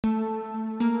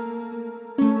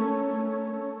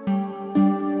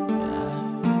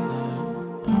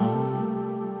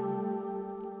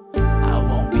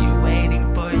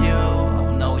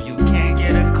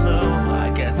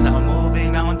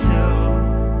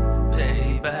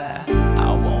baby.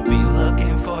 I won't be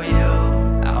looking for you.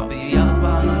 I'll be up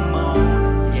on the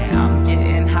moon. Yeah, I'm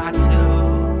getting hot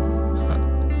too.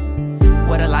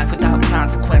 What a life without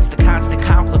consequence. The constant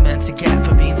compliments you get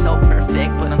for being so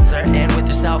perfect but uncertain with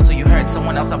yourself, so you hurt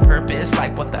someone else on purpose.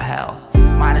 Like what the hell?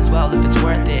 Might as well if it's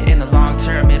worth it. In the long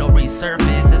term it'll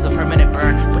resurface as a permanent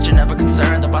burn, but you're never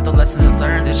concerned about the lessons I've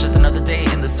learned. It's just another day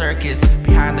in the circus.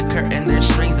 Behind the curtain there's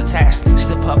strings attached.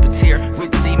 She's a puppeteer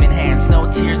with demon hands,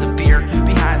 no tears of fear.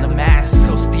 Behind the mask,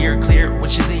 so steer clear what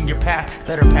she's in your path.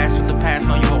 Let her pass with the past,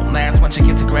 no you won't last. Once you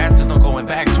get to grass there's no going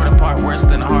back. Torn apart worse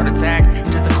than a heart attack.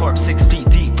 Just a corpse 6 feet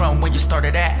deep from where you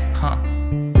started at.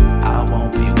 I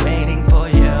won't be waiting for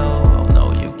you.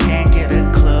 No, you can't get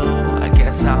a clue. I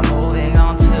guess I'm moving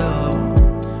on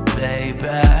too, baby.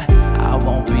 I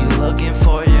won't be looking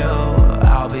for you.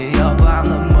 I'll be up on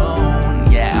the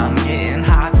moon. Yeah, I'm getting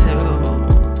hot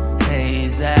too,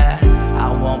 hazy.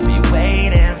 I won't be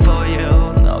waiting for you.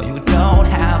 No, you don't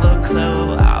have a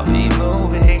clue. I'll be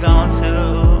moving on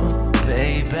too,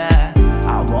 baby.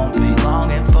 I won't be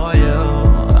longing for you.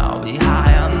 I'll be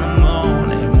high on the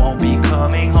moon and won't be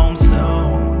coming home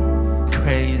soon.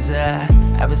 Crazy.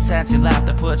 Ever since you left,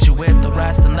 I put you with the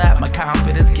rest and let my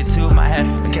confidence get to my head.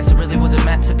 I guess it really wasn't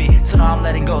meant to be, so now I'm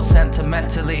letting go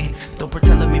sentimentally. Don't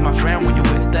pretend to be my friend when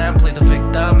you're with them. Play the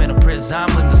victim in a prison,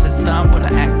 blame the system when I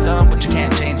act dumb. But you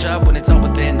can't change up when it's all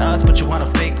within us. But you want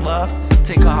a fake love?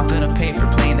 Take off in a paper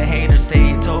plane. The haters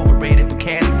say it's overrated, but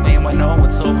can't explain why no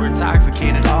one's sober,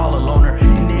 intoxicated, all alone or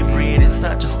inebriated.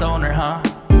 Such a stoner, huh?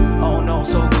 Oh no,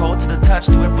 so cold to the touch.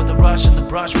 Do it for the rush and the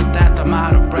brush. With that I'm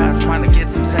out of breath, trying to get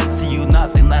some sense to you.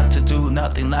 Nothing left to do,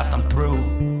 nothing left, I'm through.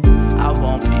 I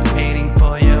won't be waiting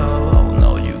for you. Oh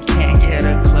no, you can't get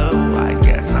a clue. I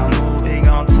guess I'm moving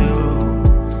on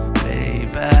too,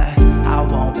 baby. I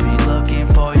won't be looking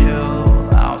for you.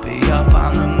 I'll be up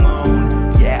on the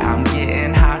moon. Yeah, I'm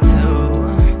getting hot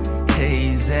too,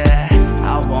 hazy.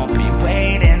 I won't be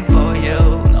waiting for you.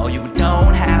 No, you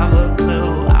don't have a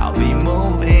clue. I'll be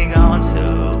moving on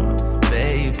too,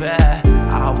 baby.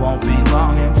 I won't be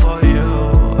longing for you.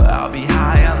 I'll be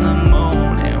high on the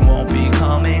moon and won't be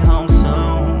coming home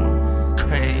soon.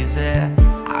 Crazy.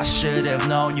 I should have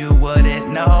known you wouldn't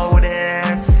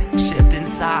notice. Shifting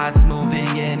sides,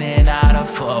 moving in and out of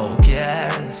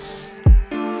focus.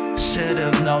 Should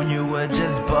have known you were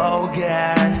just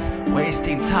bogus.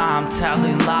 Wasting time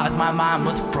telling lies, my mind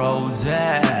was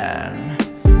frozen.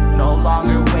 No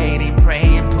longer waiting,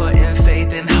 praying, putting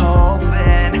faith and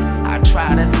hoping. I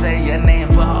try to say your name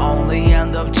but only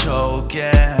end up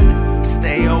choking.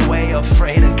 Stay away,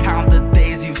 afraid to count the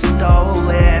days you've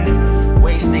stolen.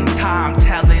 Wasting time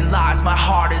telling lies, my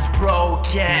heart is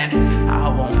broken. I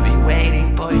won't be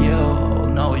waiting for you.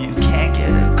 No, you can't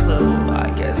get a clue. I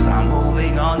guess I'm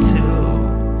moving on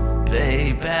too,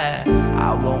 baby.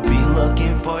 I won't be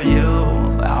looking for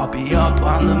you. I'll be up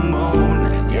on the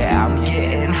moon. Yeah, I'm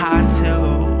getting hot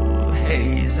too,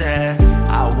 hazy.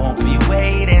 I won't be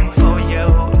waiting for you.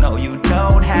 No, you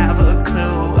don't have a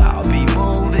clue.